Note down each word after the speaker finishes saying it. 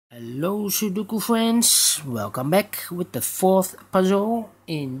Hello Sudoku friends, welcome back with the fourth puzzle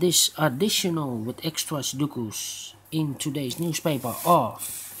in this additional with extra Sudokus in today's newspaper of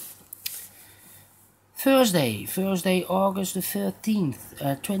Thursday, August the 13th,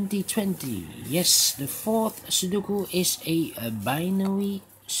 2020. Yes, the fourth Sudoku is a binary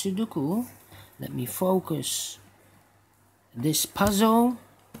Sudoku. Let me focus this puzzle.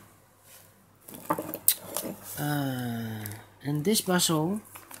 And this puzzle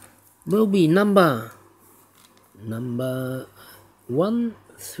will be number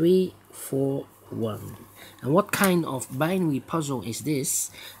 1341. And what kind of binary puzzle is this?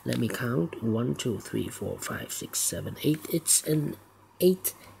 Let me count. 1 2 3 4 5 6 7 8. It's an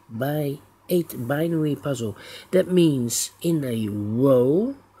 8 by 8 binary puzzle. That means in a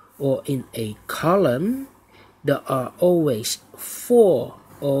row or in a column there are always 4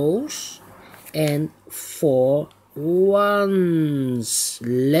 O's and 4 ones.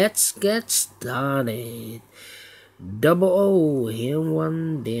 Let's get started. Double O, here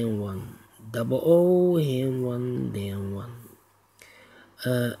one, there one. Double O, here one, there one.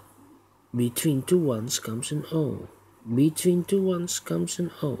 Between two ones comes an O. Between two ones comes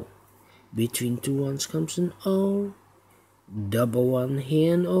an O. Between two ones comes an O. Double one,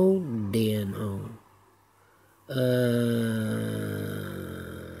 here an O, there an O.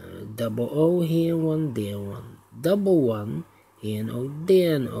 Double O, here one, there one. Double one, here an O,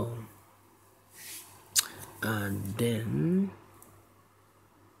 there an O. And then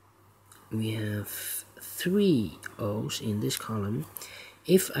we have 3 O's in this column.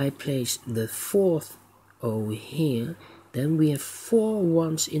 If I place the 4th O here, then we have 4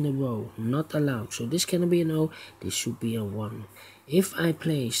 ones in a row, not allowed. So this cannot be an O, this should be a 1. If I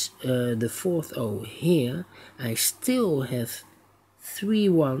place the 4th O here, I still have 3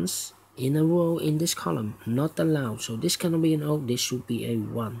 ones in a row in this column, not allowed. So this cannot be an O, this should be a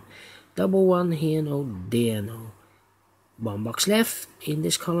 1. Double one, here an O, there an O. 1 box left in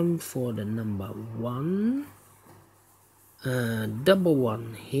this column for the number 1. Double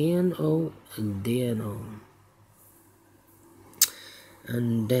one, here an O, and there an O.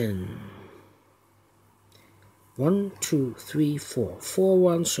 And then 1 2 3 4, 4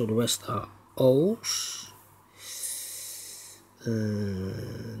 ones, so the rest are O's.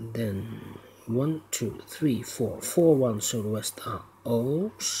 Then 1 2 3 4, 4 ones, so the rest are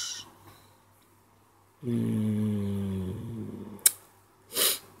O's.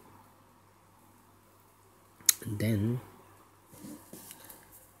 Then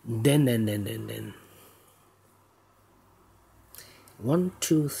 1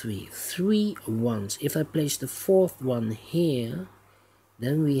 2 3, 3 ones. If I place the 4th one here,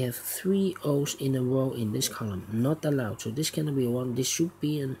 then we have 3 O's in a row in this column, not allowed. So this cannot be a 1, this should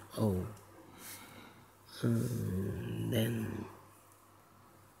be an O. Then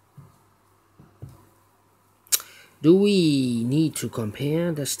do we need to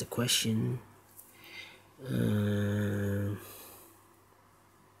compare? That's the question.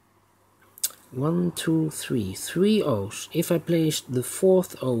 1 2 3, 3 O's. If I place the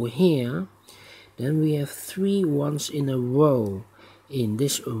 4th O here, then we have 3 ones in a row in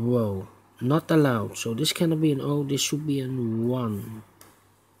this row, not allowed. So this cannot be an O, this should be a 1.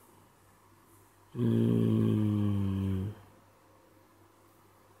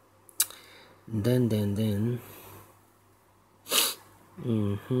 Then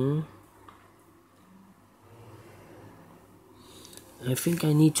I think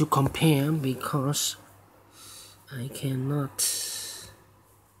I need to compare because I cannot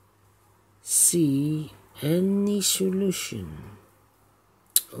see any solution.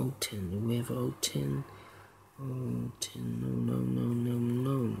 O10, we have O10. O10,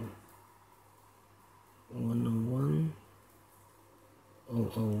 no. 101.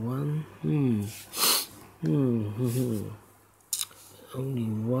 001. Only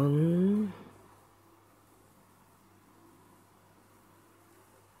 1.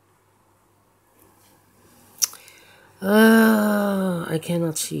 I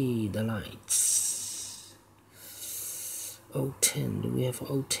cannot see the lights. O10, do we have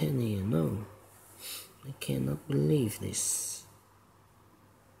O10 here? No. I cannot believe this.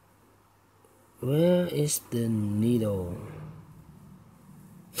 Where is the needle?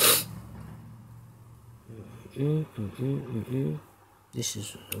 This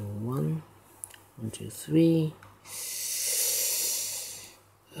is 1 2 3.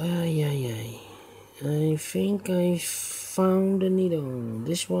 I think I found the needle.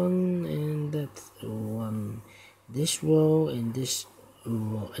 This one and that one. This row and this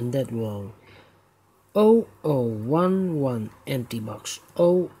row and that row. 0011 empty box.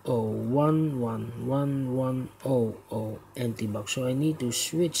 00111100 empty box. So I need to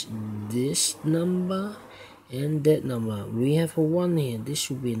switch this number and that number. We have a 1 here. This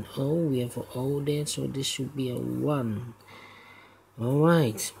should be an O. We have a O there, so this should be a 1.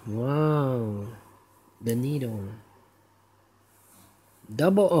 Alright. Wow. The needle.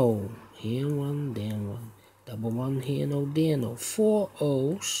 Double O. Here 1, there 1. Double 1 here, no, there no. 4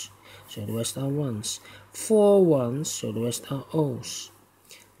 O's. So the rest are 1s. 4 1s, so the rest are O's.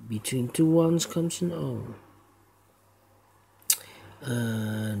 Between 2 1s comes an O.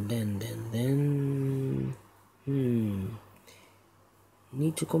 Then,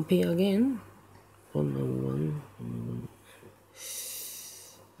 need to compare again. 101.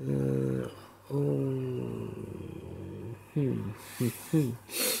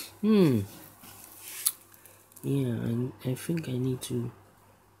 Yeah, I think I need to.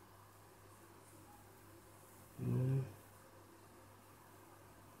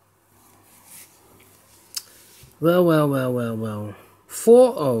 Well.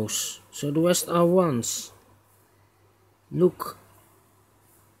 4 O's, so the rest are 1s. Look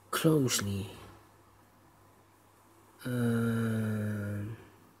closely. 1,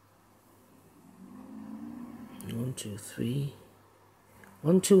 2, 3.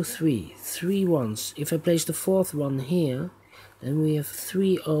 1, 2, 3. 3 1s. If I place the 4th one here, then we have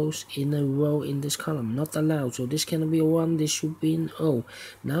 3 O's in a row in this column. Not allowed. So this cannot be a 1. This should be an O.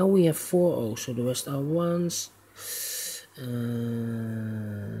 Now we have 4 O's. So the rest are 1s.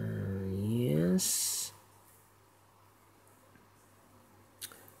 Yes.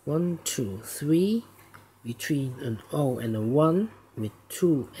 1, 2, 3. Between an O and a 1 with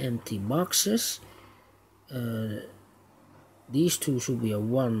 2 empty boxes. These two should be a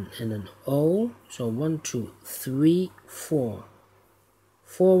 1 and an O. So 1, 2, 3, 4.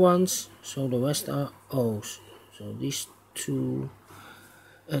 4 1s, so the rest are O's. So these two,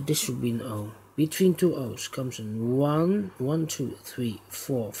 this should be an O. Between 2 O's comes in 1, 1, 2, 3,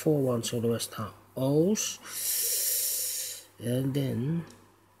 4. 4 1s, so the rest are O's. And then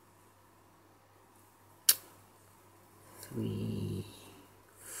 3,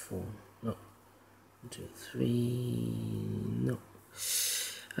 4. No. 1, 2, 3. No.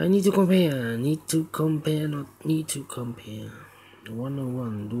 I need to compare. Not need to compare.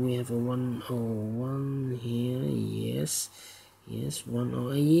 101. Do we have a 101 here? Yes.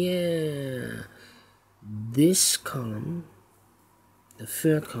 101. Yeah. This column, the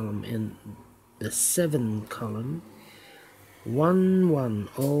 3rd column, and the 7th column. 1 1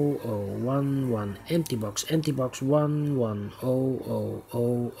 0 0 1 1 empty box 1 1 0 0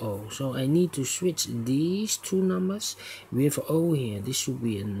 0 0. So I need to switch these two numbers. We have O here, this should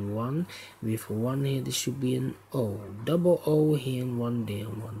be an 1. We have a 1 here, this should be an O. Double O here and 1 there,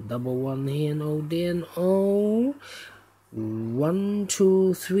 1. Double 1 here and O there and O. 1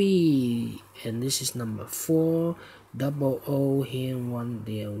 2 3, and this is number 4. Double O here and 1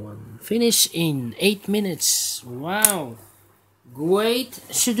 there, 1. Finish in 8 minutes. Wow. Great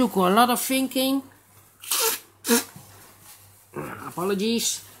Sudoku, a lot of thinking.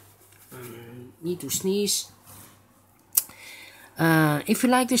 Apologies. Need to sneeze. If you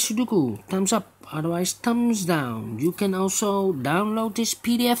like this Sudoku, thumbs up. Otherwise, thumbs down. You can also download this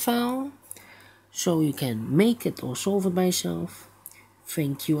PDF file so you can make it or solve it by yourself.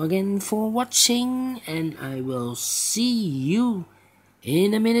 Thank you again for watching, and I will see you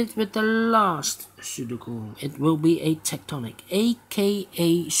in a minute with the last Sudoku. It will be a tectonic,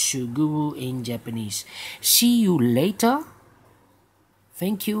 aka Suguru in Japanese. See you later.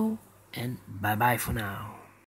 Thank you and bye bye for now.